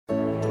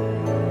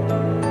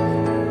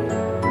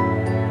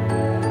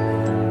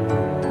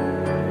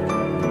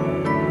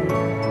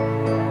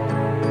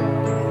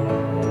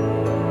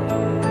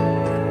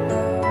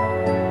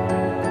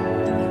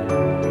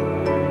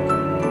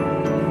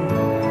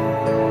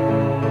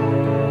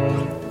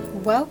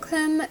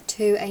Welcome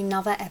to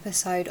another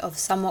episode of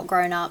Somewhat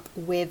Grown Up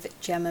with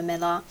Gemma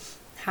Miller.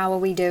 How are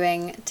we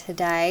doing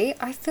today?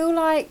 I feel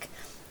like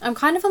I'm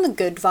kind of on the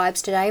good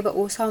vibes today, but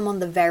also I'm on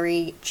the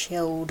very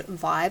chilled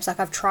vibes. Like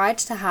I've tried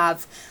to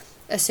have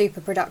a super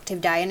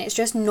productive day and it's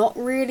just not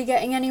really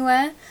getting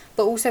anywhere,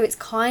 but also it's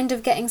kind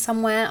of getting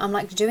somewhere. I'm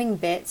like doing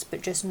bits,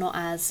 but just not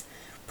as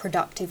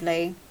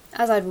productively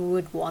as I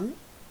would want.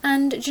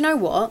 And do you know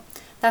what?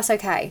 That's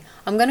okay.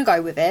 I'm going to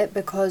go with it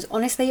because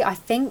honestly, I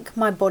think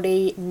my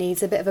body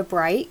needs a bit of a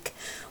break,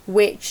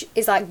 which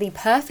is like the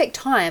perfect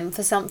time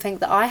for something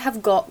that I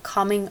have got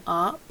coming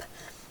up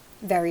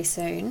very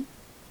soon.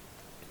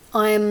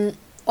 I'm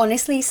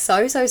honestly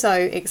so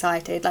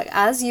excited. Like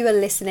as you are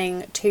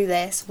listening to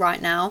this right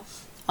now,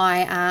 I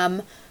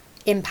am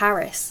in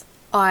Paris.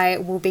 I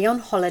will be on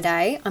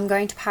holiday. I'm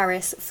going to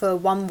Paris for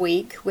 1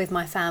 week with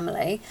my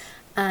family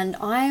and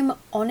I'm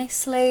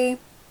honestly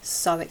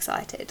so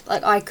excited.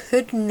 Like I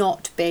could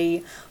not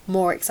be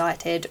more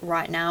excited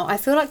right now. I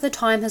feel like the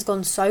time has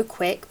gone so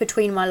quick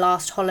between my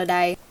last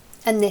holiday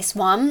and this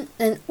one,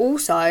 and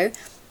also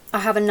I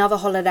have another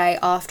holiday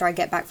after I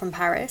get back from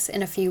Paris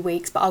in a few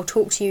weeks, but I'll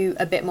talk to you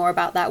a bit more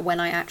about that when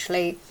I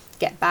actually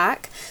get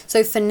back.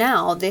 So for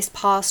now, this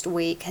past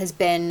week has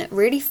been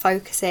really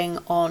focusing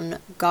on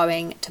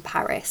going to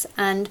Paris,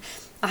 and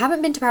I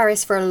haven't been to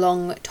Paris for a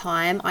long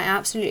time. I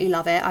absolutely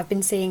love it. I've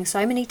been seeing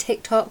so many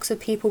TikToks of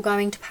people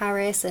going to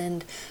Paris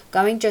and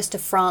going just to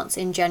France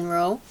in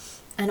general.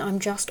 And I'm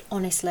just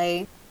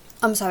honestly,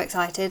 I'm so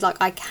excited. Like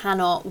I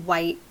cannot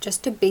wait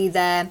just to be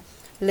there,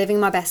 living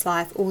my best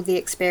life, all the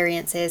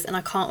experiences. And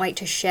I can't wait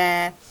to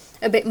share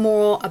a bit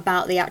more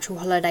about the actual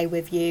holiday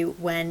with you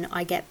when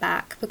I get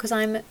back, because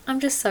I'm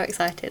just so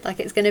excited. Like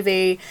it's going to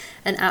be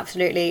an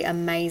absolutely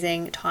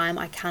amazing time.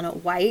 I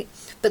cannot wait.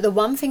 But the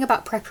one thing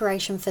about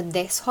preparation for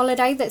this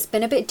holiday that's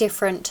been a bit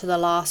different to the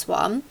last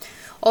one,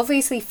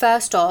 obviously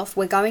first off,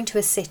 we're going to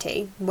a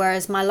city,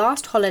 whereas my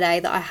last holiday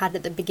that I had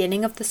at the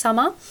beginning of the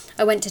summer,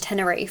 I went to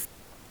Tenerife.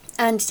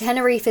 And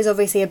Tenerife is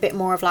obviously a bit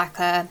more of like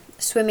a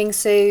swimming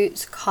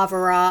suits,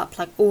 cover up,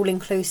 like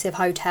all-inclusive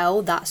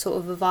hotel, that sort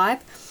of a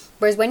vibe.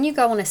 Whereas when you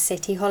go on a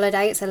city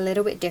holiday, it's a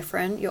little bit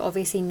different. You're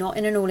obviously not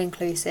in an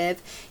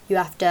all-inclusive. You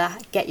have to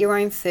get your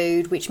own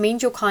food, which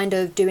means you're kind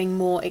of doing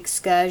more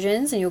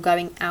excursions and you're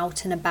going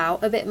out and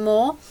about a bit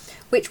more,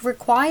 which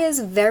requires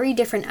very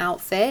different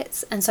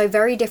outfits and so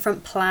very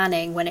different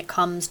planning when it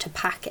comes to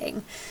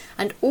packing.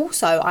 And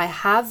also I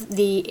have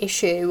the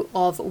issue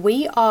of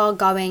we are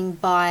going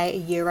by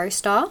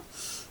Eurostar,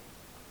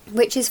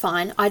 which is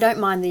fine. I don't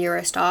mind the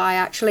Eurostar. I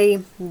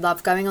actually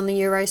love going on the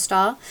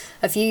Eurostar.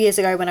 A few years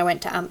ago when I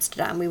went to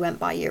Amsterdam, we went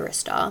by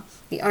Eurostar.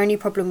 The only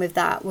problem with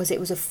that was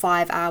it was a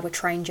 5-hour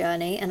train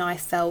journey and I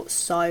felt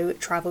so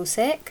travel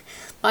sick.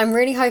 I'm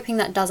really hoping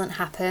that doesn't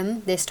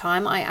happen this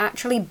time. I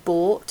actually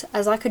bought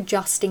as like a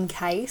just in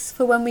case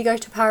for when we go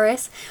to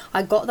Paris.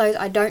 I got those.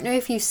 I don't know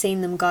if you've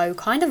seen them go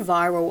kind of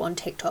viral on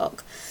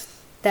TikTok.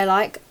 They're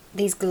like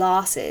these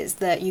glasses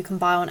that you can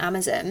buy on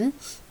Amazon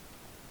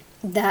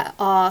that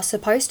are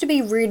supposed to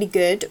be really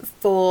good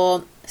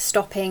for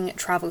stopping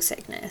travel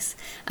sickness,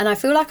 and I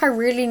feel like I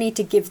really need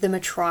to give them a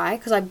try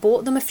because I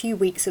bought them a few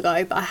weeks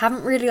ago, but I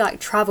haven't really like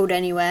traveled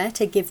anywhere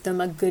to give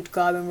them a good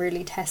go and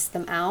really test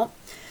them out.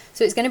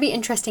 So it's going to be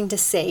interesting to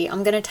see.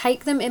 I'm going to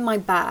take them in my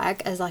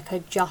bag as like a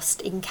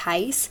just in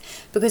case,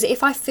 because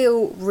if I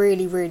feel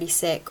really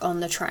sick on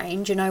the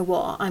train, do you know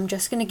what? I'm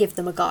just going to give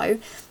them a go.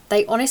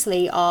 They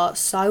honestly are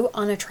so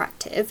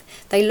unattractive.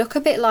 They look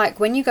a bit like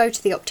when you go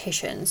to the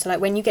optician, so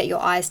like when you get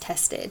your eyes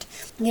tested,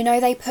 you know,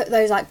 they put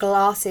those like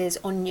glasses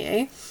on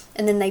you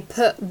and then they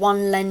put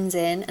one lens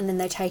in and then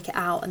they take it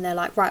out and they're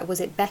like, right,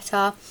 was it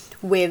better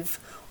with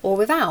or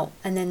without?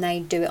 And then they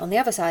do it on the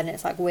other side and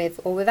it's like with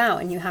or without,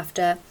 and you have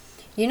to,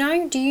 you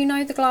know, do you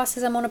know the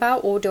glasses I'm on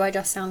about, or do I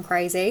just sound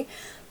crazy?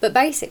 But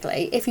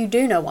basically, if you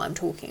do know what I'm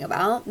talking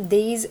about,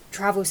 these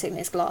travel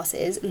sickness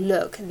glasses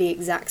look the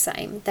exact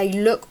same. They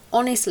look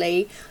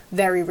honestly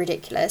very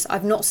ridiculous.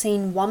 I've not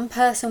seen one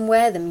person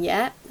wear them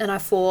yet, and I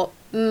thought,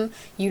 you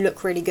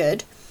look really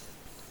good.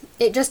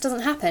 It just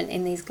doesn't happen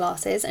in these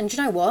glasses, and do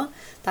you know what?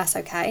 That's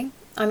okay.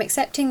 I'm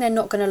accepting they're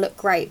not going to look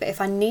great, but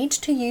if I need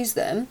to use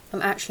them,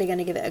 I'm actually going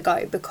to give it a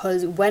go,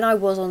 because when I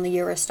was on the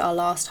Eurostar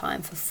last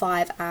time for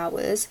 5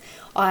 hours,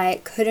 I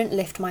couldn't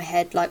lift my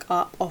head like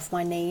up off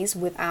my knees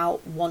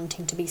without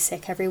wanting to be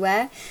sick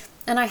everywhere.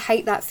 And I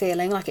hate that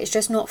feeling. Like it's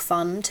just not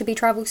fun to be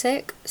travel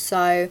sick.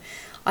 So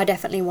I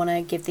definitely want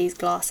to give these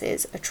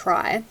glasses a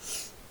try.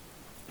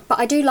 But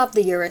I do love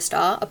the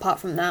Eurostar. Apart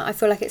from that, I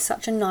feel like it's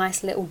such a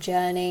nice little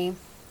journey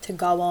to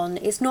go on.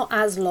 It's not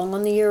as long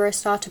on the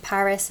Eurostar to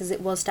Paris as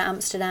it was to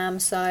Amsterdam,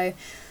 so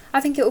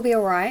I think it will be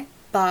alright,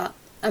 but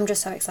I'm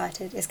just so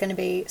excited. It's going to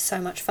be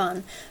so much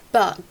fun.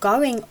 But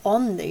going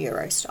on the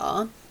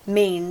Eurostar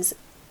means,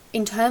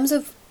 in terms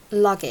of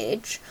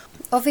luggage,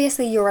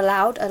 obviously you're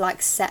allowed a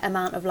like set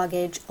amount of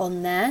luggage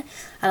on there,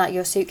 and like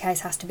your suitcase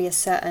has to be a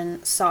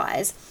certain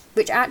size,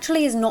 which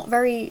actually is not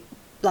very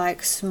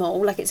like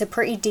small. Like it's a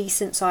pretty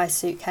decent sized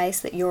suitcase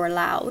that you're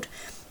allowed.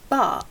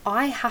 But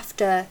I have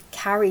to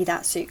carry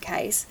that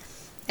suitcase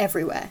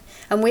everywhere.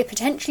 And we're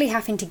potentially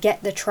having to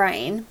get the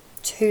train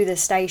to the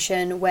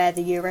station where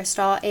the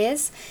Eurostar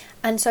is.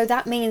 And so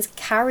that means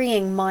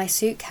carrying my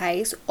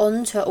suitcase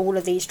onto all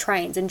of these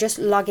trains and just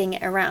lugging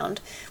it around,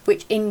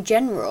 which in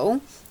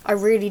general, I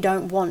really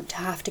don't want to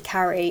have to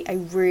carry a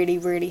really,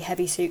 really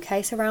heavy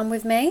suitcase around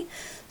with me.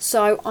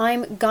 So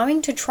I'm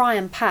going to try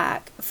and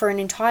pack for an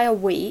entire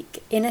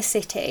week in a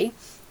city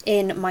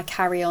in my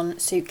carry-on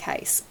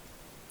suitcase.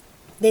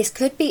 This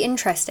could be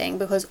interesting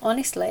because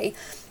honestly,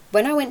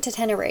 when I went to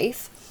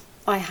Tenerife,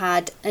 I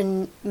had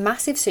a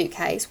massive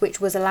suitcase which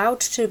was allowed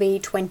to be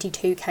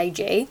 22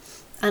 kg,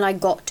 and I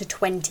got to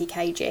 20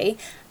 kg,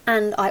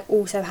 and I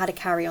also had a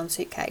carry-on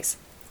suitcase,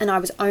 and I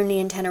was only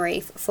in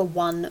Tenerife for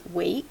 1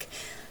 week.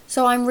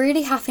 So I'm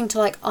really having to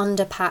like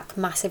underpack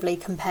massively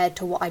compared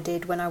to what I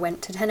did when I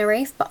went to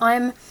Tenerife, but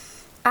I'm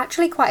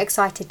actually quite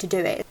excited to do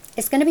it.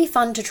 It's going to be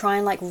fun to try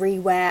and like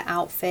rewear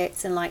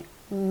outfits and like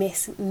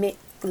mix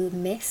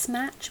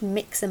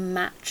and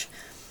match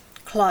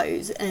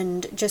clothes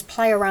and just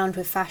play around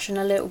with fashion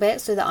a little bit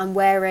so that I'm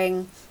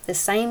wearing the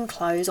same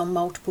clothes on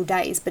multiple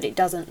days but it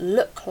doesn't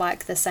look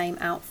like the same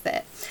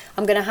outfit.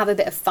 I'm going to have a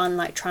bit of fun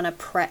like trying to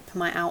prep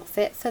my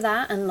outfit for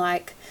that and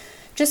like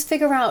just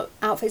figure out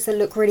outfits that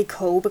look really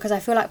cool, because I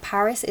feel like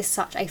Paris is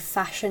such a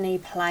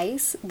fashiony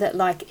place that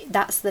like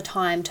that's the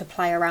time to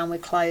play around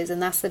with clothes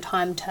and that's the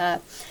time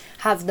to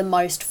have the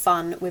most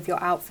fun with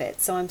your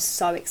outfits. So I'm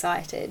so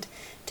excited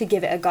to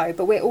give it a go.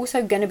 But we're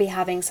also going to be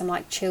having some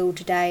like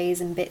chilled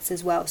days and bits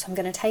as well. So I'm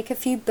going to take a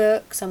few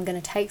books, I'm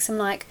going to take some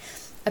like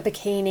a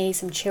bikini,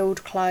 some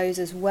chilled clothes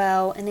as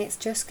well, and it's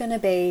just going to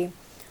be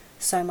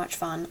so much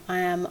fun. I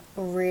am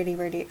really,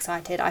 really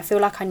excited. I feel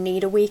like I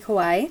need a week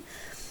away.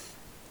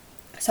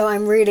 So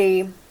I'm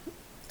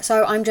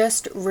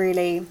just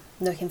really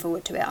looking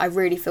forward to it. I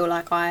really feel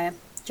like I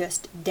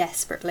just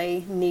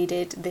desperately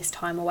needed this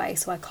time away,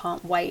 so I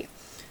can't wait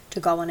to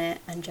go on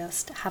it and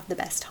just have the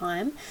best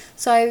time.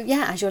 So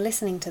yeah, as you're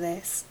listening to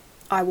this,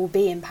 I will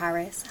be in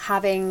Paris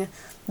having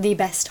the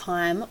best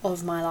time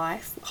of my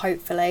life,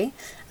 hopefully,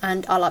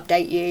 and I'll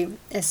update you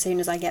as soon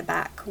as I get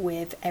back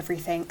with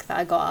everything that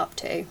I got up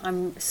to.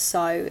 I'm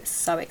so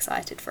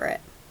excited for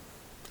it.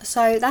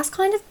 So that's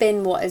kind of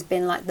been what has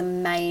been like the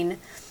main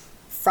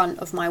front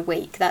of my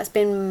week. That's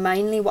been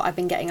mainly what I've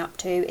been getting up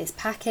to, is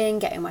packing,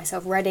 getting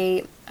myself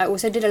ready. I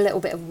also did a little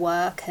bit of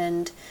work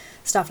and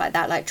stuff like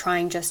that, like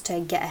trying just to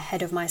get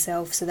ahead of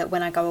myself so that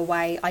when I go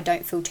away I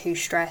don't feel too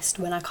stressed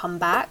when I come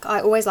back.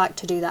 I always like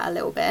to do that a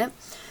little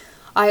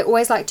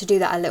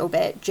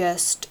bit.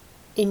 Just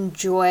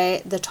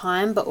enjoy the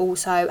time, but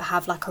also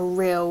have like a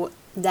real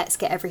let's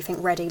get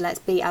everything ready, let's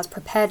be as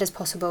prepared as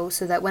possible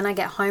so that when I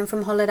get home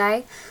from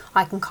holiday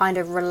I can kind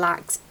of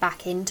relax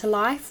back into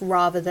life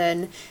rather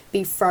than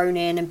be thrown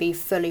in and be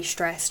fully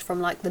stressed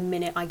from like the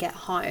minute I get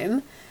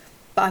home.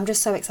 But I'm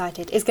just so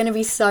excited. It's going to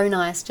be so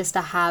nice just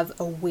to have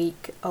a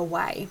week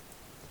away.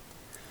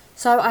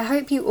 So I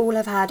hope you all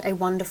have had a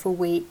wonderful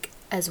week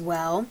as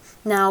well.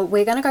 Now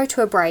we're going to go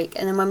to a break,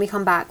 and then when we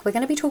come back we're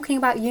going to be talking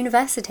about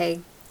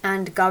university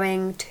and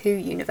going to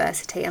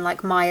university and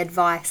like my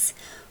advice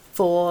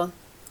for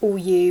all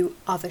you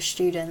other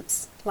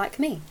students like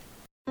me.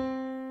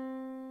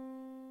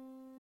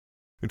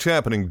 It's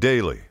happening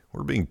daily.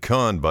 We're being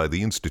conned by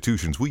the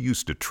institutions we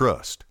used to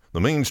trust. The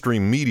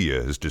mainstream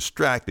media is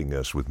distracting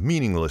us with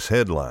meaningless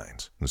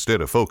headlines instead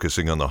of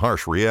focusing on the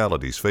harsh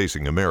realities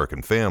facing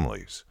American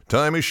families.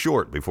 Time is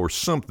short before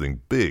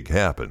something big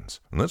happens,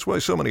 and that's why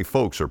so many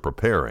folks are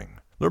preparing.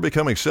 They're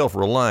becoming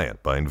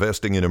self-reliant by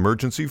investing in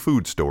emergency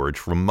food storage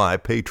from My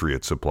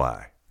Patriot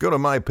Supply. Go to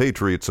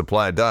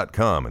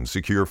MyPatriotSupply.com and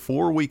secure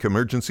 4-week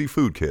emergency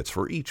food kits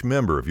for each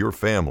member of your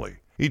family.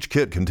 Each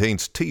kit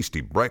contains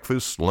tasty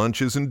breakfasts,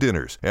 lunches, and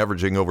dinners,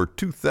 averaging over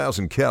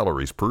 2,000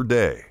 calories per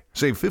day.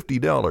 Save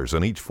 $50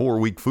 on each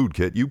 4-week food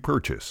kit you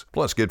purchase,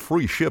 plus get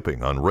free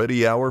shipping on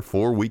Ready Hour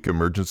 4-week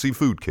emergency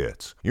food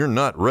kits. You're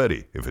not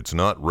ready if it's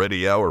not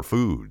Ready Hour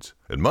Foods.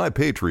 At My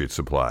Patriot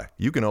Supply,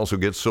 you can also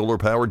get solar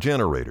power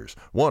generators,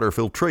 water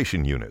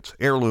filtration units,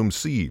 heirloom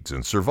seeds,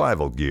 and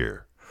survival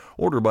gear.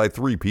 Order by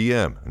 3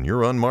 p.m. and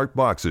your unmarked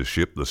boxes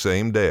ship the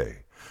same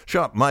day.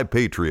 Shop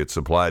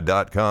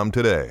MyPatriotSupply.com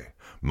today.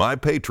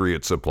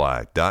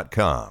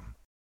 MyPatriotSupply.com.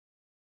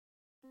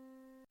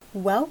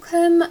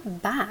 Welcome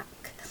back.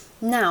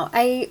 Now,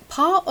 a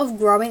part of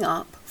growing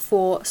up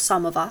for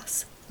some of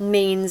us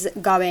means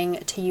going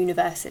to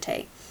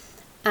university,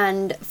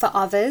 and for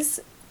others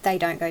they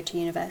don't go to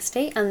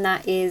university, and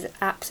that is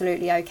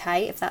absolutely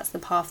okay if that's the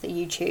path that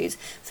you choose.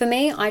 For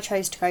me, I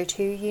chose to go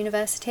to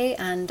university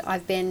and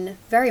I've been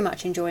very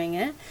much enjoying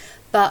it.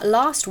 But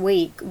last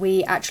week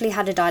we actually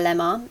had a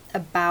dilemma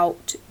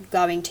about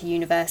going to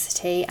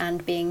university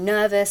and being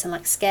nervous and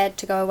like scared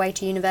to go away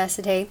to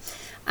university.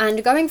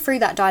 And going through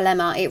that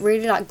dilemma, it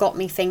really like got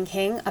me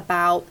thinking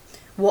about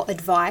what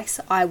advice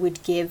I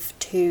would give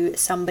to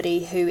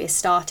somebody who is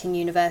starting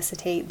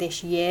university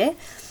this year,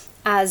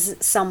 as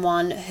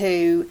someone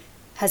who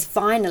has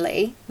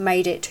finally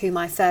made it to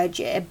my third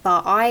year,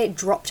 but I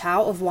dropped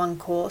out of one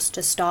course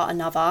to start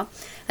another.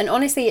 And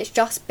honestly, it's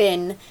just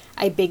been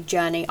a big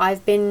journey.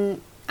 I've been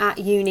at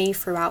uni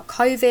throughout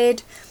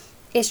COVID.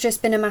 It's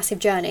just been a massive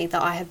journey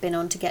that I have been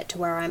on to get to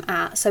where I'm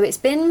at. So it's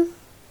been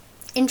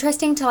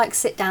interesting to like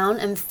sit down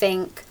and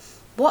think,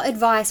 what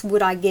advice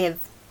would I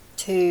give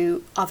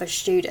to other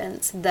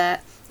students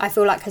that I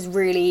feel like has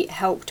really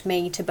helped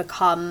me to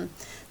become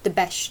the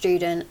best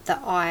student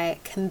that I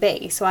can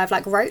be. So I've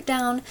like wrote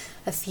down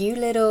a few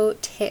little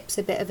tips,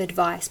 a bit of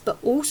advice, but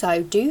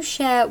also do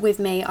share with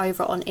me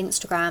over on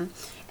Instagram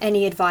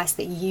any advice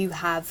that you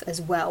have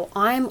as well.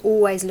 I'm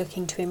always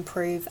looking to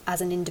improve as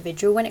an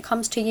individual when it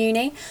comes to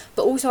uni,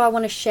 but also I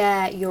want to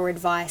share your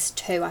advice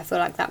too. I feel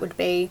like that would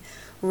be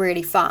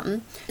really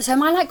fun. So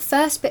my like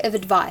first bit of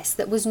advice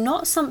that was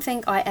not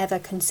something I ever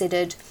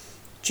considered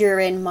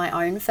during my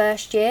own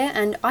first year,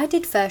 and I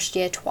did first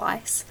year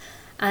twice.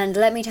 And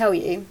let me tell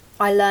you,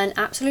 I learned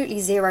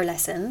absolutely 0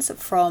 lessons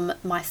from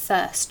my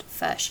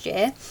first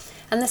year,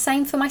 and the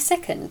same for my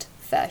second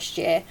first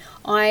year.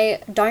 I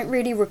don't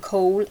really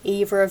recall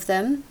either of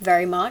them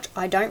very much.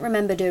 I don't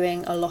remember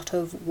doing a lot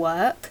of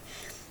work.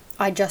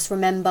 I just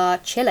remember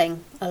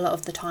chilling a lot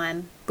of the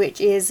time, which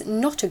is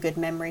not a good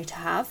memory to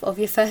have of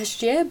your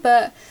first year,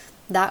 but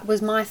that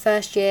was my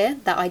first year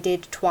that I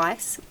did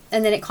twice.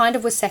 And then it kind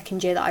of was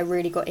second year that I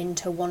really got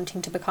into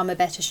wanting to become a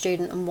better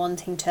student and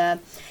wanting to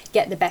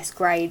get the best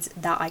grades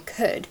that I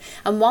could.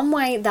 And one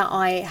way that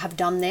I have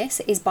done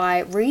this is by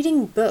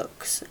reading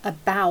books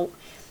about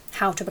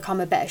how to become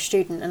a better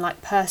student and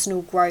like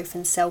personal growth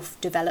and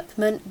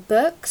self-development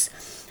books.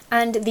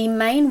 And the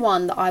main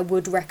one that I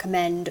would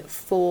recommend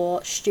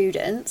for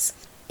students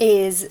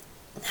is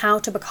How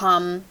to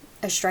Become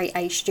a Straight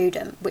A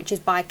Student, which is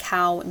by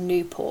Cal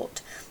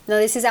Newport. Now,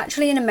 this is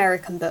actually an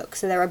American book,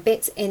 so there are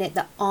bits in it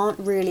that aren't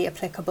really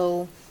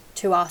applicable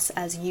to us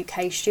as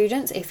UK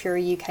students if you're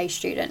a UK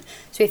student.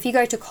 So if you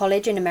go to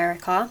college in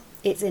America,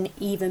 it's an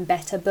even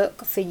better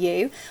book for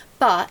you.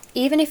 But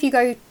even if you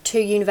go to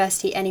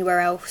university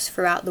anywhere else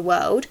throughout the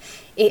world,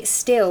 it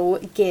still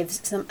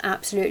gives some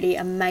absolutely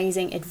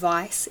amazing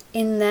advice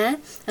in there.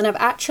 And I've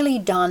actually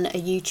done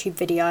a YouTube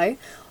video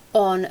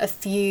on a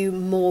few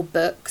more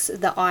books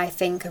that I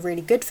think are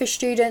really good for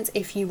students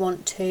if you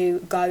want to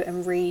go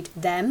and read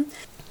them.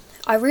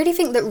 I really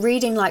think that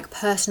reading like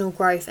personal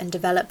growth and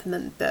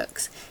development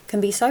books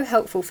can be so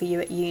helpful for you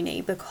at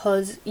uni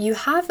because you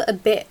have a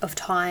bit of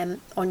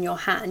time on your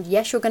hand.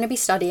 Yes, you're going to be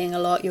studying a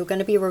lot, you're going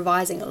to be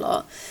revising a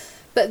lot,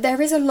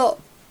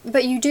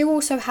 but you do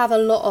also have a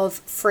lot of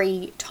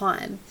free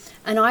time.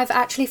 And I've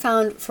actually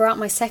found throughout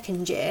my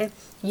second year,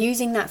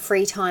 using that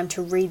free time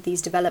to read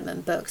these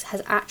development books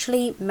has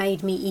actually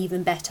made me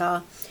even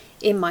better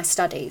in my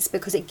studies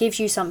because it gives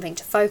you something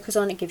to focus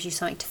on, it gives you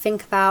something to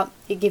think about,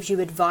 it gives you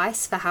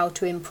advice for how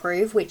to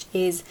improve, which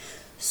is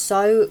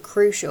so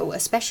crucial.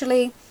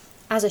 Especially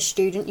as a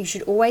student, you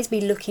should always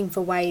be looking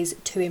for ways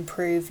to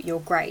improve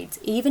your grades.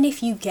 Even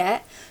if you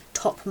get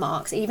top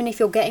marks, even if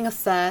you're getting a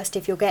first,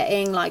 if you're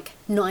getting like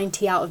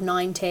 90 out of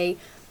 90,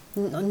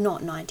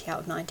 not 90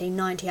 out of 90,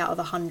 90 out of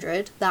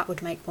 100, that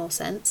would make more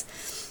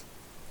sense.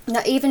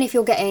 Now, even if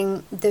you're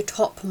getting the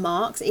top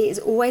marks, it is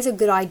always a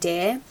good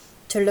idea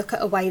to look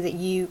at a way that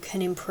you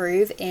can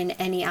improve in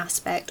any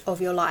aspect of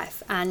your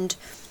life and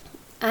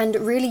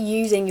really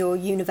using your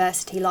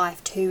university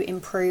life to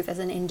improve as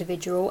an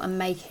individual and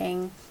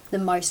making the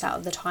most out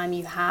of the time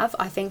you have,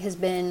 I think has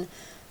been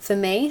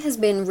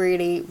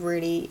really,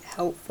 really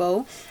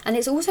helpful. And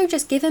it's also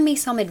just given me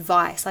some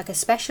advice, like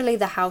especially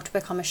the How to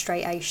Become a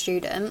Straight A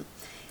Student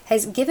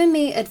has given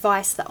me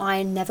advice that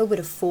I never would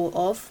have thought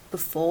of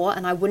before,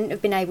 and I wouldn't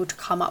have been able to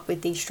come up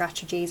with these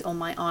strategies on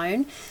my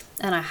own,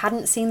 and I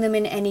hadn't seen them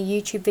in any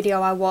YouTube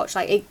video I watched.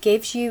 Like, it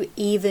gives you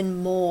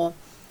even more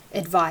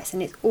advice,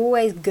 and it's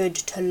always good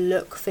to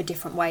look for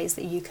different ways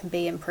that you can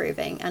be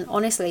improving. And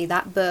honestly,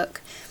 that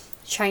book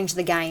changed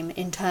the game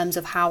in terms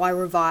of how I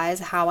revise,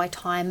 how I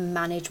time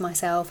manage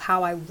myself,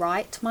 how I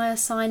write my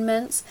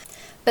assignments.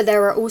 But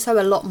there are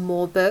also a lot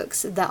more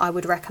books that I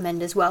would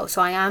recommend as well.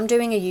 So I am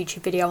doing a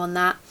YouTube video on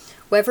that.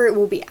 Whether it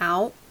will be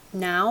out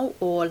now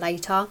or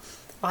later,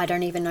 I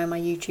don't even know my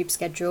YouTube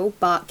schedule,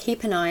 but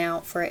keep an eye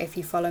out for it if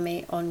you follow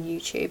me on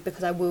YouTube,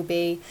 because I will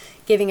be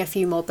giving a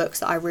few more books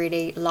that I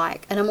really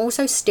like. And I'm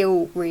also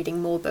still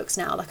reading more books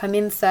now. Like, I'm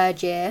in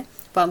third year,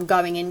 well, I'm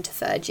going into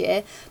third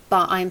year,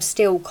 but I'm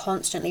still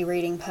constantly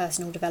reading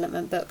personal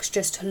development books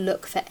just to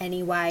look for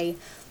any way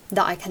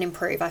that I can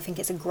improve. I think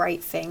it's a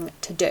great thing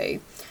to do.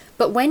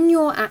 But when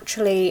you're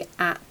actually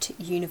at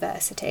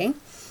university,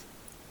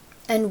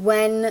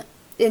 and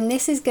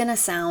this is going to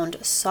sound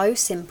so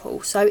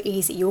simple, so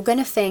easy, you're going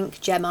to think,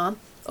 Gemma,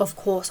 of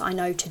course I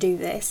know to do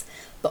this.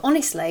 But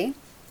honestly,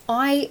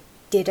 I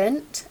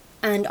didn't.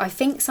 And I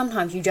think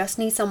sometimes you just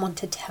need someone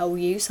to tell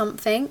you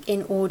something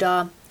in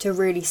order to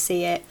really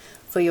see it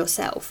for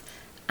yourself.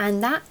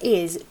 And that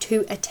is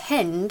to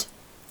attend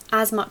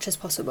as much as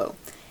possible.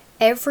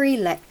 Every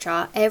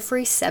lecture,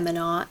 every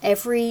seminar,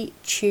 every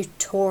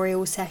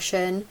tutorial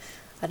session,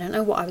 I don't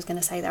know what I was going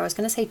to say there. I was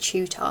going to say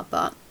tutor,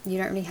 but you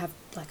don't really have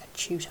like a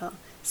tutor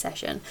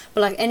session,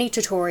 but like any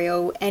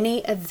tutorial, any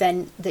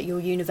event that your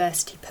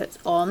university puts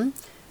on,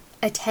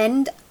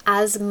 attend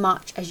as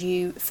much as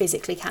you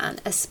physically can,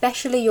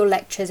 especially your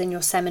lectures and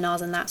your seminars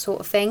and that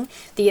sort of thing.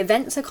 The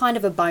events are kind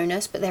of a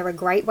bonus, but they're a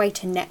great way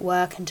to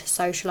network and to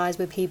socialize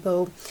with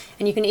people,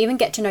 and you can even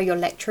get to know your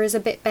lecturers a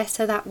bit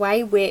better that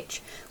way,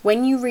 which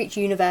when you reach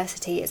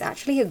university is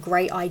actually a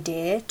great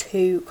idea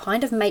to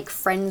kind of make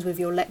friends with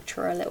your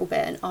lecturer a little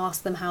bit and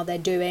ask them how they're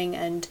doing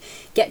and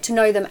get to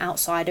know them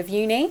outside of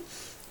uni.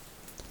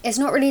 It's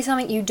not really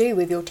something you do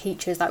with your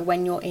teachers like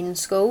when you're in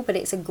school, but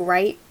it's a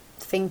great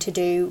thing to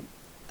do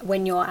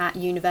when you're at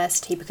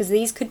university, because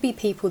these could be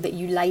people that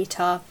you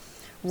later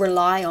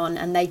rely on,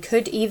 and they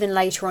could even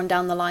later on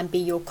down the line be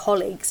your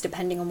colleagues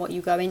depending on what you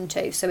go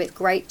into. So it's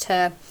great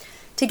to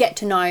get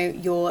to know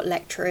your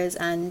lecturers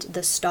and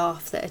the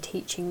staff that are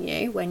teaching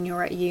you when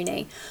you're at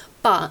uni.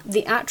 But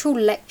the actual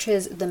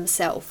lectures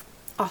themselves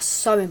are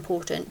so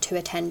important to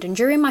attend, and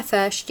during my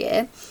first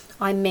year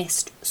I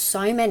missed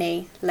so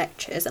many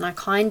lectures, and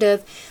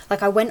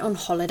I went on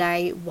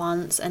holiday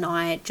once and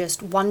I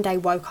just one day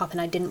woke up and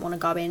I didn't want to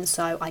go in,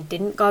 so I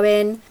didn't go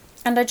in,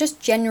 and I just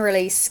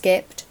generally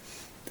skipped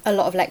a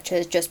lot of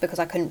lectures just because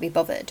I couldn't be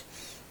bothered,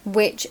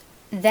 which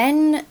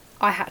then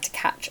I had to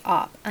catch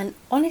up. And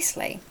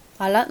honestly,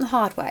 I learnt the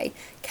hard way,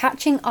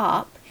 catching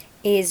up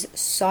is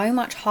so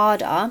much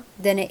harder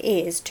than it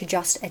is to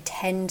just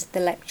attend the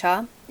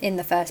lecture in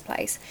the first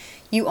place.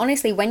 You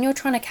honestly, when you're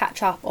trying to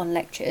catch up on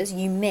lectures,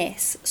 you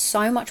miss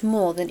so much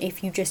more than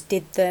if you just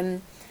did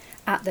them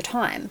at the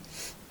time,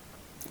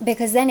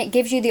 because then it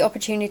gives you the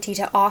opportunity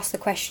to ask the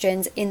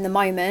questions in the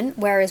moment,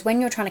 whereas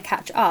when you're trying to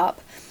catch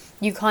up,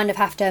 you kind of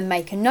have to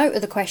make a note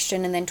of the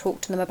question and then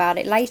talk to them about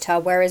it later,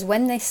 whereas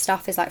when this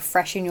stuff is like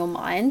fresh in your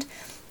mind,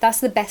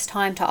 that's the best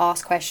time to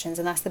ask questions,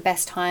 and that's the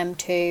best time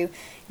to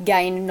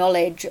gain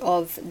knowledge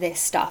of this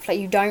stuff. Like,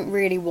 you don't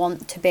really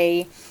want to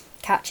be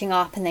catching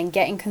up and then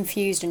getting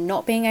confused and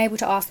not being able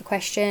to ask the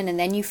question, and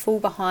then you fall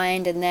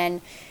behind, and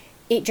then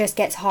it just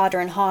gets harder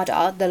and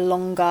harder the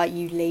longer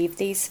you leave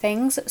these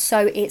things.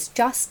 So it's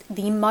just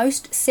the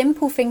most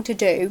simple thing to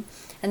do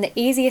and the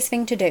easiest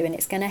thing to do, and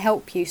it's going to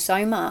help you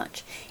so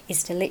much,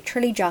 is to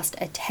literally just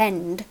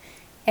attend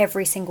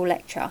every single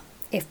lecture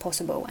if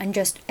possible, and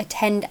just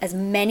attend as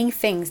many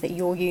things that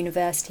your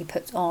university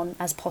puts on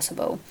as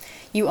possible.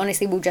 You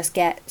honestly will just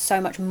get so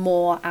much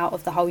more out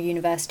of the whole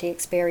university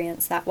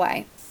experience that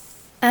way.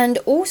 And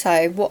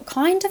also, what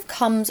kind of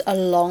comes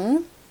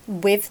along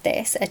with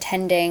this,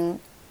 attending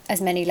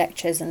as many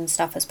lectures and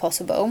stuff as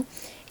possible,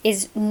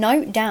 is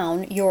note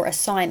down your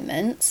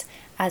assignments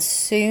as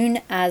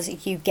soon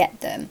as you get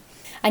them.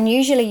 And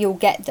usually you'll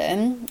get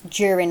them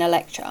during a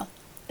lecture.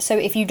 So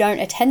if you don't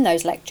attend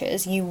those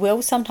lectures, you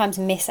will sometimes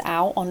miss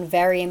out on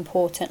very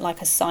important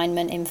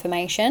assignment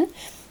information,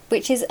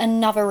 which is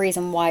another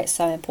reason why it's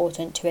so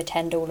important to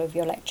attend all of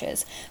your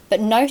lectures. But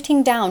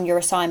noting down your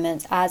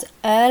assignments as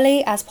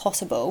early as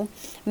possible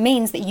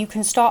means that you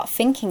can start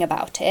thinking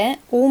about it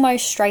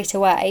almost straight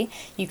away.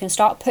 You can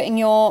start putting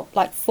your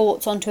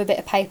thoughts onto a bit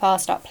of paper,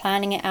 start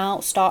planning it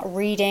out, start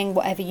reading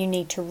whatever you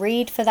need to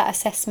read for that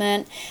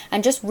assessment,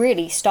 and just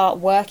really start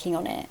working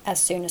on it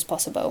as soon as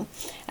possible.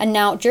 And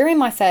now, during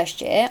my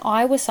first year,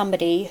 I was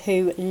somebody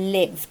who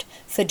lived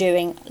for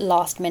doing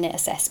last minute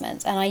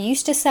assessments, and I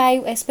used to say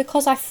it's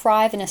because I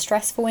thrive in a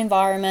stressful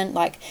environment,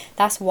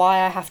 that's why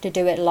I have to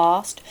do it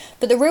last.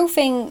 But the real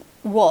thing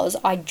was,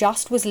 I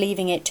just was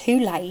leaving it too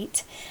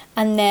late,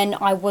 and then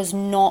I was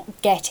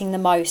not getting the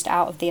most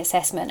out of the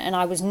assessment, and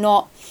I was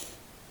not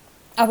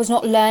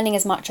learning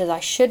as much as I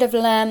should have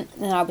learned,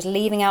 and I was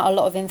leaving out a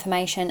lot of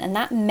information, and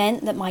that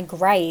meant that my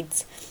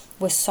grades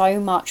were so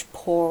much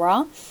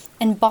poorer.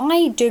 And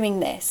by doing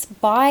this,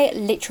 by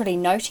literally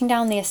noting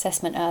down the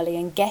assessment early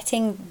and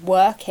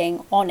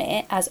working on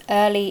it as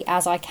early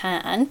as I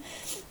can,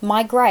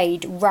 my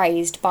grade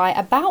raised by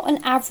about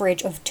an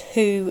average of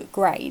 2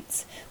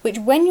 grades, which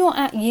when you're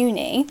at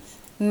uni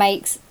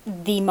makes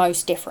the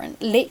most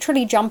difference.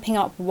 Literally jumping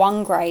up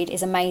 1 grade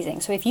is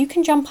amazing. So if you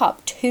can jump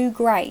up 2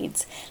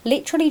 grades,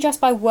 literally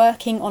just by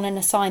working on an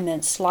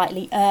assignment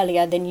slightly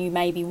earlier than you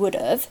maybe would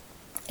have,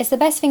 it's the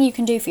best thing you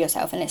can do for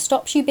yourself, and it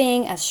stops you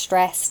being as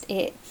stressed,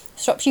 it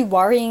stops you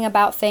worrying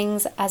about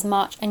things as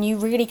much, and you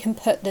really can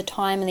put the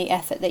time and the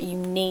effort that you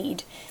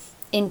need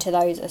into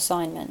those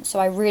assignments. So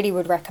I really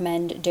would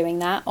recommend doing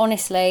that.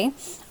 Honestly,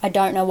 I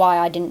don't know why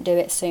I didn't do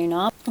it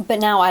sooner, but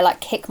now I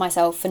kick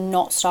myself for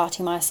not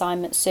starting my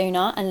assignments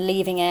sooner and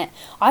leaving it.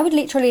 I would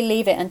literally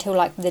leave it until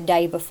the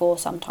day before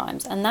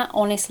sometimes, and that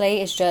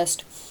honestly is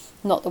just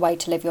not the way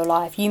to live your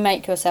life. You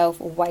make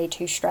yourself way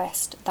too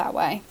stressed that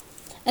way.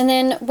 And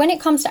then when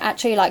it comes to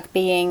actually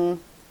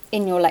being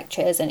in your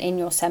lectures and in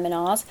your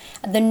seminars,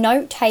 the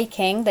note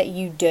taking that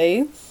you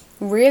do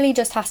really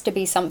just has to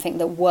be something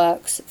that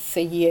works for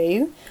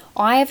you.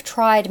 I have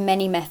tried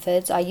many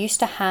methods. I used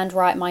to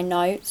handwrite my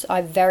notes.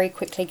 I very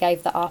quickly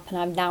gave that up, and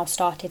I've now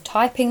started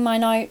typing my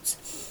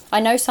notes.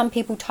 I know some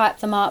people type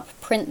them up,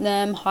 print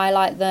them,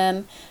 highlight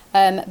them,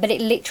 but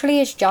it literally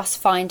is just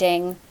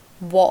finding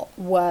what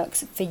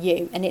works for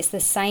you. And it's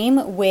the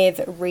same with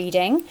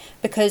reading,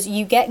 because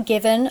you get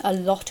given a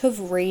lot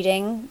of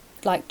reading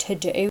like to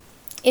do.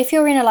 If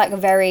you're in a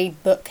very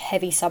book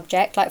heavy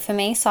subject, like for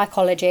me,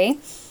 psychology,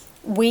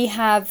 we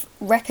have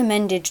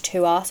recommended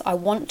to us, I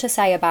want to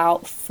say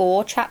about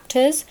 4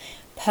 chapters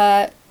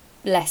per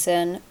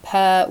lesson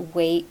per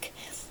week.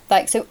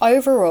 So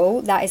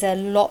overall, that is a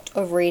lot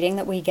of reading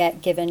that we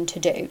get given to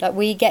do.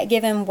 We get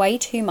given way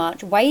too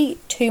much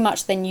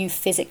than you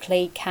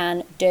physically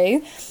can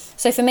do.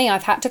 So for me,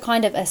 I've had to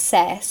kind of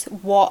assess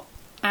what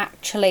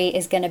actually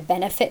is going to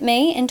benefit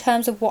me in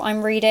terms of what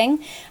I'm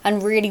reading,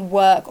 and really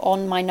work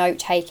on my note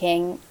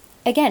taking,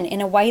 again,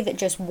 in a way that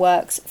just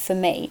works for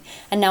me.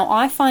 And now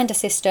I find a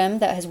system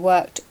that has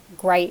worked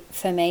great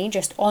for me,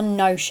 just on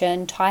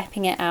Notion,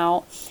 typing it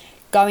out,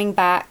 going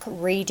back,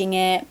 reading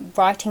it,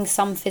 writing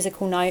some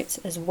physical notes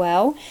as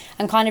well,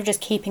 and kind of just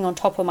keeping on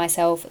top of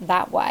myself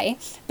that way.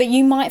 But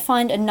you might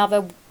find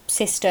another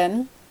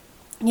system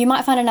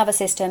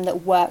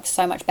that works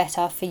so much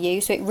better for you.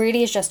 So it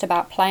really is just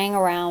about playing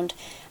around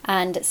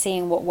and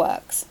seeing what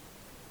works.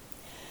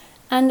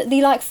 And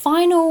the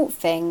final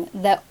thing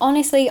that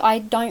honestly I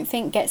don't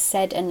think gets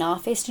said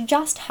enough is to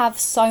just have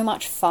so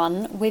much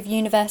fun with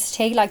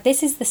university.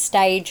 This is the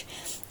stage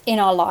in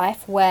our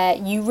life where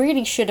you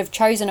really should have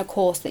chosen a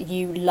course that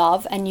you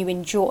love and you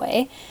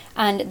enjoy.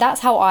 And that's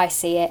how I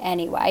see it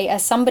anyway.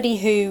 As somebody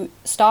who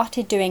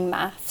started doing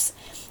maths,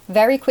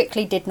 very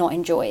quickly did not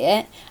enjoy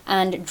it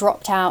and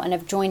dropped out and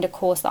have joined a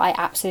course that I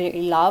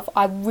absolutely love,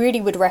 I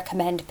really would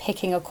recommend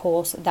picking a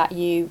course that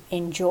you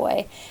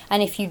enjoy.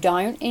 And if you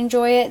don't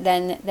enjoy it,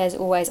 then there's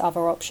always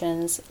other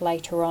options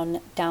later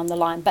on down the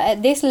line. But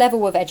at this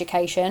level of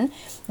education,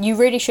 you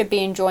really should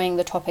be enjoying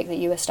the topic that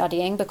you are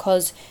studying,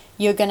 because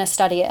you're going to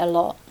study it a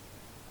lot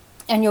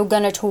and you're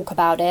going to talk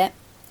about it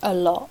a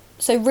lot.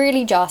 So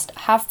really just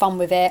have fun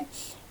with it.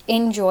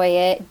 Enjoy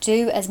it,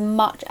 do as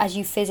much as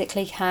you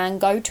physically can,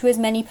 go to as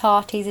many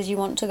parties as you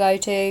want to go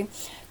to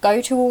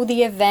all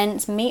the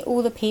events, meet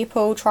all the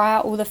people, try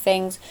out all the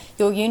things.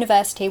 Your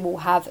university will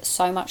have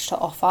so much to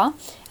offer,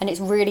 and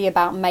it's really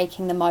about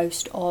making the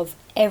most of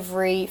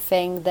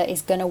everything that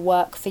is going to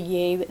work for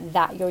you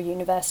that your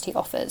university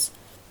offers.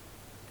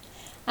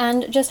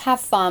 And just have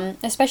fun,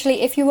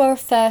 especially if you are a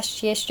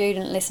first year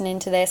student listening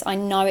to this. I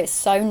know it's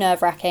so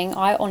nerve-wracking.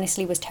 I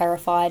honestly was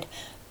terrified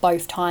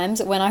both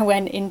times when I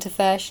went into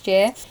first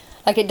year.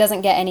 It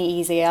doesn't get any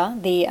easier,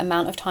 the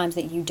amount of times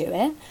that you do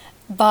it.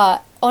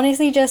 But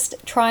honestly, just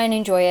try and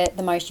enjoy it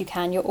the most you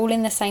can. You're all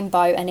in the same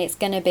boat, and it's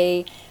going to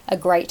be a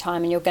great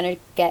time, and you're going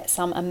to get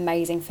some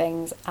amazing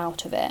things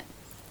out of it.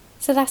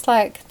 So that's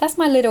my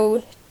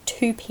little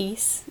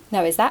 2-piece.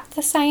 No, is that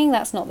the saying?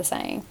 That's not the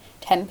saying.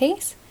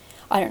 10-piece?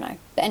 I don't know.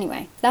 But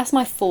anyway, that's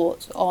my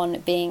thoughts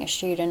on being a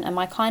student, and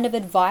my kind of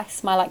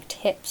advice, my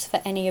tips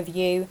for any of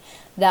you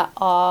that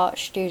are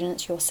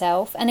students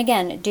yourself. And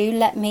again, do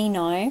let me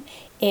know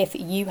if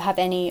you have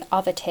any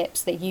other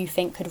tips that you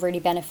think could really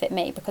benefit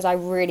me, because I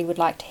really would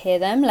like to hear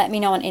them. Let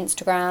me know on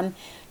Instagram.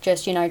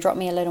 Just, drop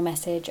me a little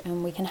message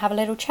and we can have a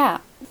little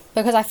chat,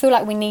 because I feel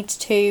like we need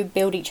to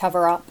build each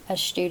other up as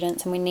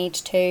students, and we need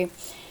to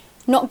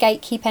not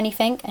gatekeep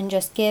anything and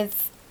just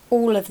give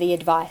all of the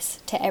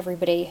advice to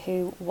everybody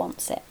who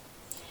wants it.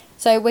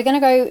 So we're going to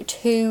go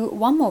to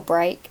one more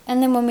break,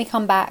 and then when we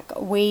come back,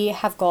 we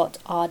have got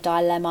our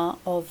dilemma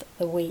of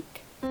the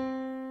week.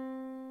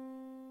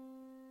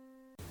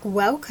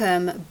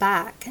 Welcome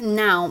back.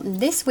 Now,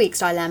 this week's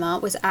dilemma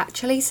was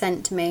actually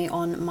sent to me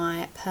on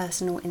my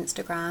personal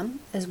Instagram,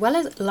 as well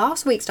as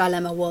last week's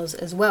dilemma was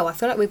as well. I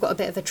feel like we've got a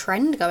bit of a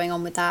trend going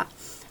on with that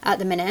at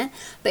the minute.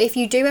 But if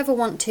you do ever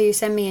want to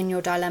send me in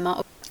your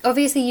dilemma,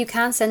 obviously you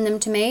can send them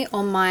to me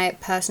on my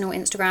personal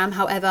Instagram.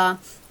 However,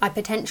 I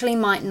potentially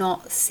might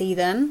not see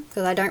them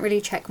because I don't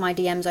really check my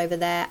DMs over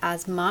there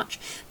as much.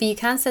 But you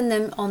can send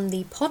them on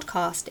the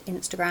podcast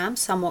Instagram,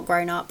 Somewhat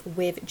Grown Up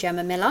with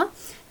Gemma Miller.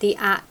 The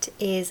 @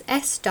 is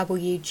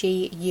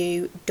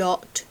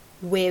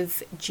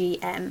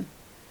swgu.withgm,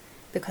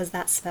 because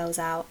that spells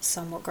out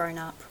Somewhat Grown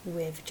Up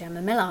with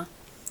Gemma Miller.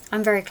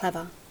 I'm very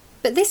clever.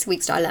 But this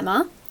week's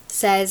dilemma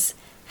says,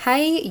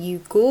 "Hey,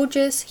 you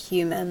gorgeous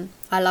human.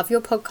 I love your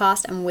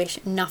podcast and wish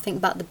nothing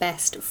but the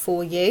best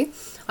for you.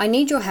 I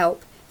need your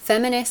help,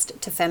 feminist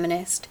to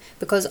feminist,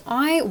 because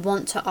I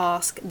want to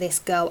ask this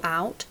girl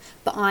out,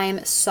 but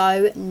I'm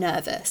so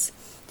nervous.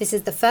 This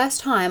is the first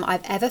time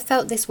I've ever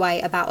felt this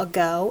way about a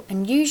girl,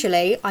 and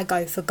usually I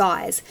go for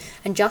guys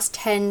and just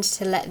tend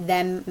to let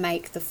them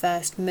make the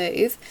first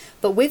move.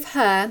 But with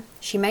her,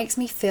 she makes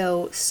me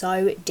feel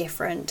so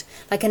different,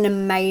 like an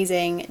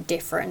amazing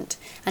different.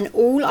 And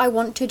all I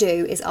want to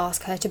do is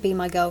ask her to be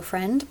my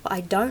girlfriend, but I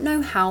don't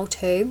know how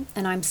to,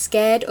 and I'm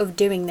scared of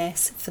doing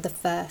this for the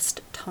first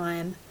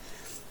time."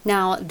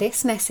 Now,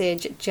 this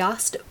message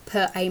just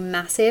put a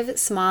massive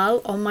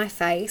smile on my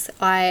face.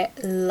 I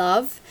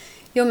love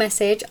your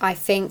message. I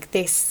think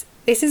this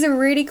is a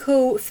really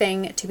cool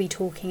thing to be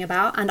talking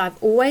about, and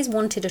I've always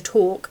wanted to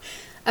talk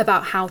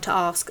about how to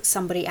ask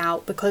somebody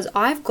out, because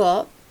I've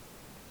got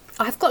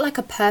like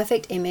a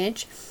perfect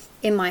image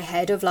in my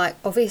head of like,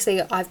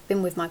 obviously I've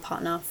been with my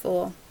partner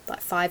for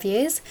like 5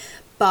 years,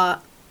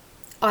 but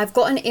I've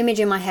got an image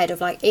in my head of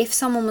like, if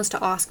someone was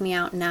to ask me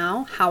out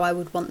now, how I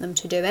would want them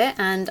to do it,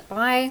 and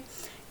I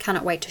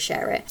cannot wait to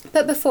share it.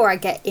 But before I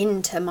get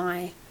into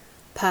my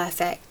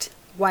perfect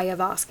way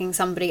of asking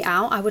somebody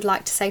out, I would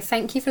like to say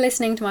thank you for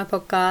listening to my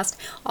podcast.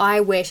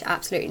 I wish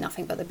absolutely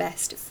nothing but the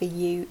best for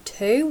you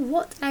too.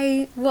 What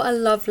a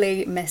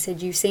lovely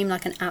message. You seem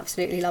like an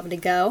absolutely lovely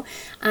girl,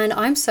 and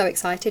I'm so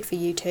excited for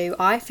you too.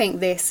 I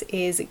think this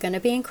is going to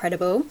be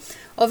incredible.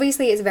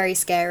 Obviously it's very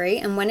scary,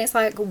 and when it's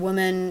like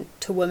woman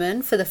to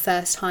woman for the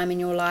first time in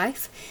your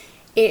life,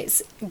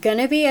 it's going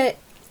to be a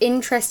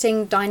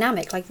interesting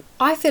dynamic. Like,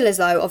 I feel as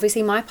though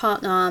obviously my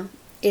partner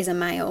is a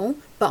male,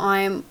 but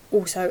I'm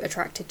also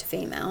attracted to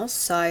females,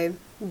 so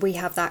we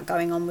have that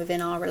going on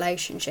within our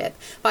relationship.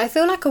 But I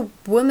feel like a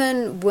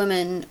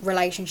woman-woman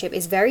relationship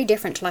is very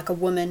different to like a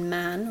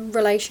woman-man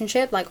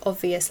relationship. Like,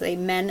 obviously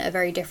men are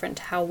very different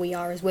to how we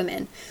are as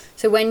women,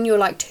 so when you're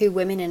like two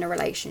women in a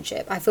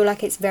relationship, I feel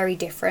like it's very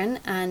different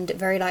and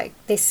very like,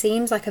 this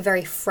seems like a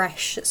very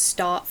fresh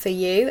start for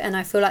you, and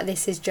I feel like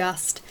this is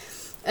just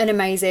an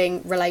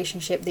amazing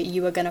relationship that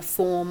you are going to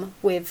form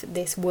with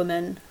this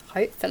woman,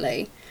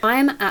 hopefully. I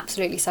am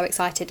absolutely so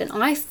excited, and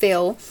I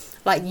feel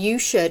like you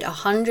should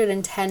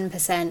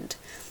 110%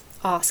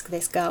 ask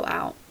this girl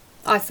out.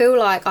 I feel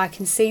like I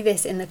can see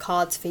this in the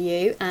cards for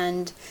you,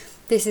 and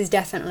this is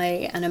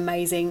definitely an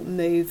amazing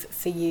move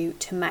for you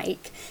to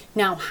make.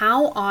 Now,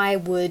 how I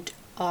would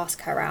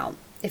ask her out,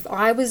 if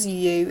I was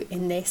you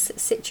in this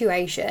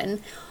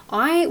situation,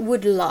 I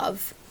would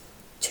love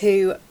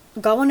to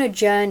go on a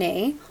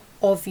journey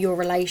of your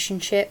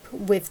relationship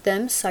with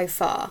them so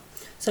far.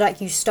 So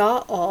like, you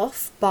start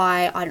off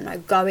by, I don't know,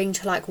 going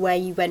to like where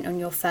you went on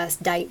your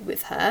first date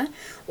with her,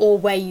 or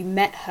where you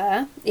met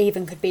her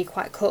even could be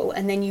quite cool.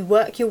 And then you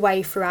work your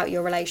way throughout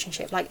your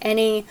relationship, like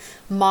any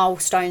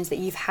milestones that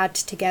you've had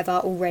together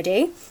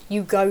already,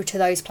 you go to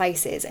those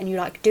places and you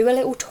like do a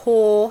little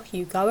tour,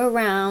 you go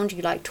around,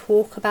 you like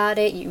talk about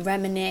it, you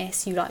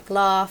reminisce, you like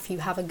laugh, you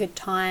have a good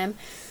time.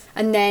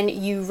 And then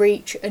you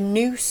reach a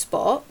new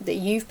spot that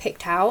you've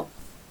picked out.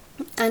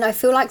 And I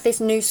feel like this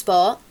new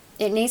spot,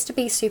 it needs to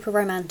be super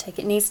romantic.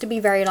 It needs to be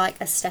very like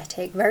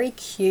aesthetic, very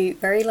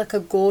cute, very like a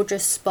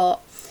gorgeous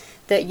spot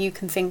that you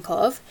can think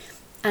of,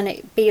 and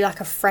it be like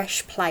a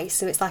fresh place.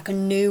 So it's like a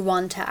new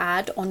one to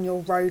add on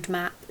your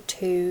roadmap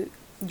to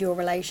your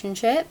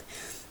relationship.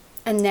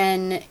 And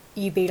then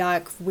you be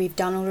like, we've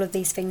done all of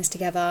these things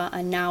together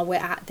and now we're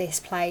at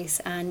this place,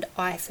 and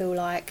I feel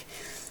like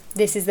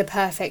this is the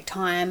perfect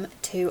time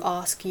to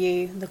ask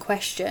you the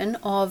question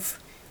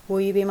of, will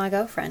you be my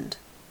girlfriend?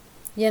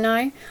 You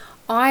know,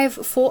 I've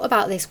thought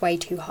about this way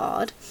too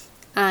hard,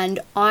 and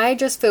I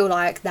just feel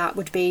like that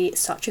would be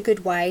such a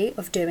good way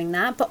of doing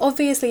that. But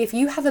obviously if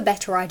you have a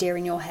better idea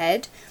in your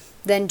head,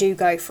 then do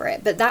go for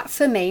it. But that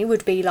for me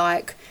would be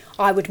like,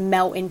 I would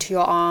melt into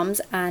your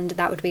arms, and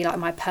that would be like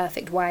my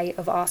perfect way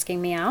of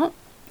asking me out.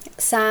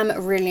 Sam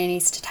really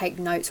needs to take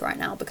notes right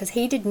now, because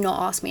he did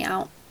not ask me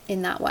out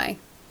in that way.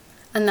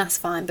 And that's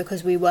fine,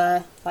 because we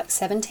were like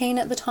 17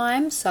 at the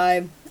time,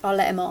 so I'll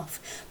let him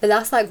off. But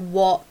that's like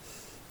what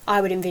I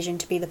would envision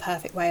to be the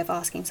perfect way of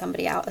asking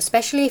somebody out,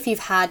 especially if you've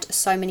had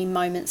so many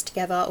moments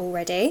together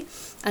already,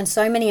 and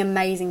so many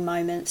amazing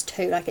moments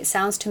too. Like, it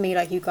sounds to me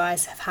like you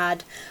guys have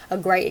had a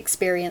great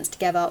experience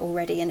together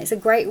already, and it's a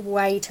great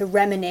way to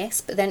reminisce,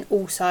 but then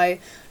also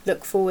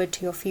look forward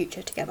to your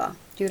future together.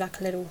 Do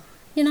like a little,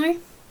 you know?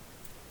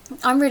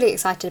 I'm really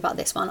excited about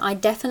this one. I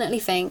definitely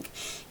think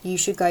you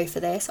should go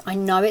for this. I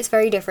know it's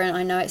very different.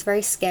 I know it's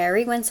very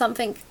scary when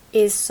something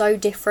is so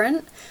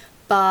different,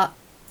 but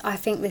I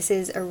think this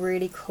is a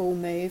really cool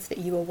move that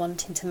you are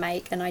wanting to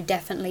make, and I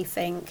definitely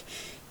think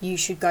you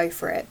should go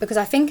for it. Because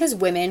I think as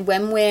women,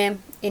 when we're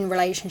in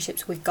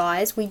relationships with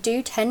guys, we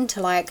do tend to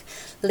like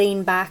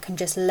lean back and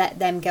just let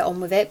them get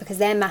on with it, because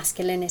their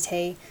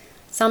masculinity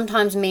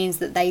sometimes means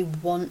that they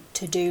want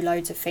to do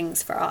loads of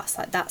things for us.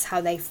 Like, that's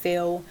how they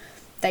feel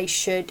they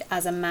should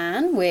as a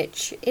man,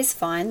 which is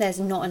fine.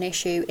 There's not an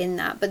issue in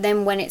that. But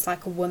then when it's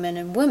like a woman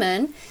and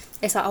woman,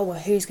 it's like, oh, well,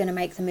 who's going to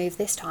make the move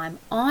this time?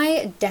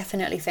 I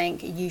definitely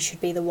think you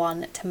should be the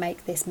one to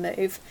make this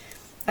move.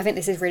 I think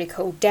this is really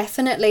cool.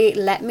 Definitely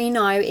let me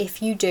know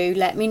if you do.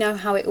 Let me know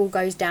how it all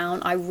goes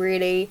down. I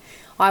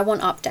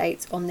want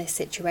updates on this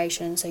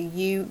situation, so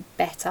you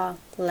better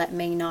let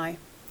me know.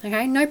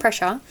 Okay, no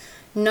pressure.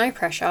 No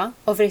pressure.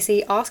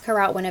 Obviously, ask her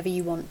out whenever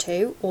you want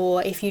to,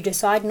 or if you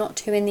decide not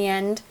to in the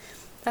end,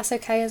 that's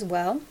okay as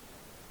well.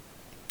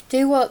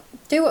 Do what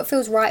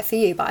feels right for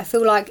you. But I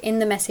feel like in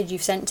the message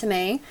you've sent to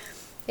me,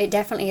 it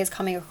definitely is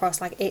coming across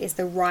like it is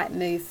the right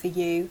move for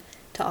you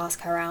to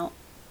ask her out,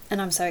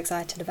 and I'm so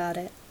excited about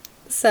it.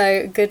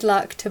 So good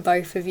luck to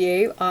both of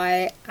you.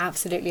 I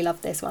absolutely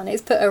love this one.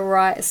 It's put a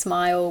right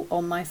smile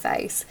on my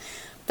face.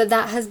 But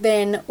that has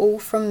been all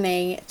from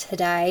me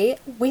today.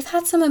 We've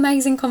had some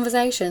amazing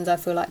conversations, I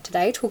feel like,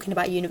 today, talking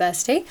about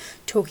university,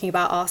 talking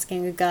about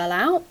asking a girl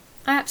out.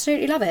 I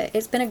absolutely love it.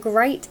 It's been a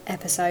great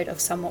episode of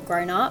Somewhat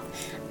Grown Up,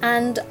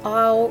 and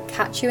I'll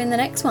catch you in the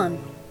next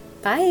one.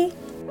 Bye.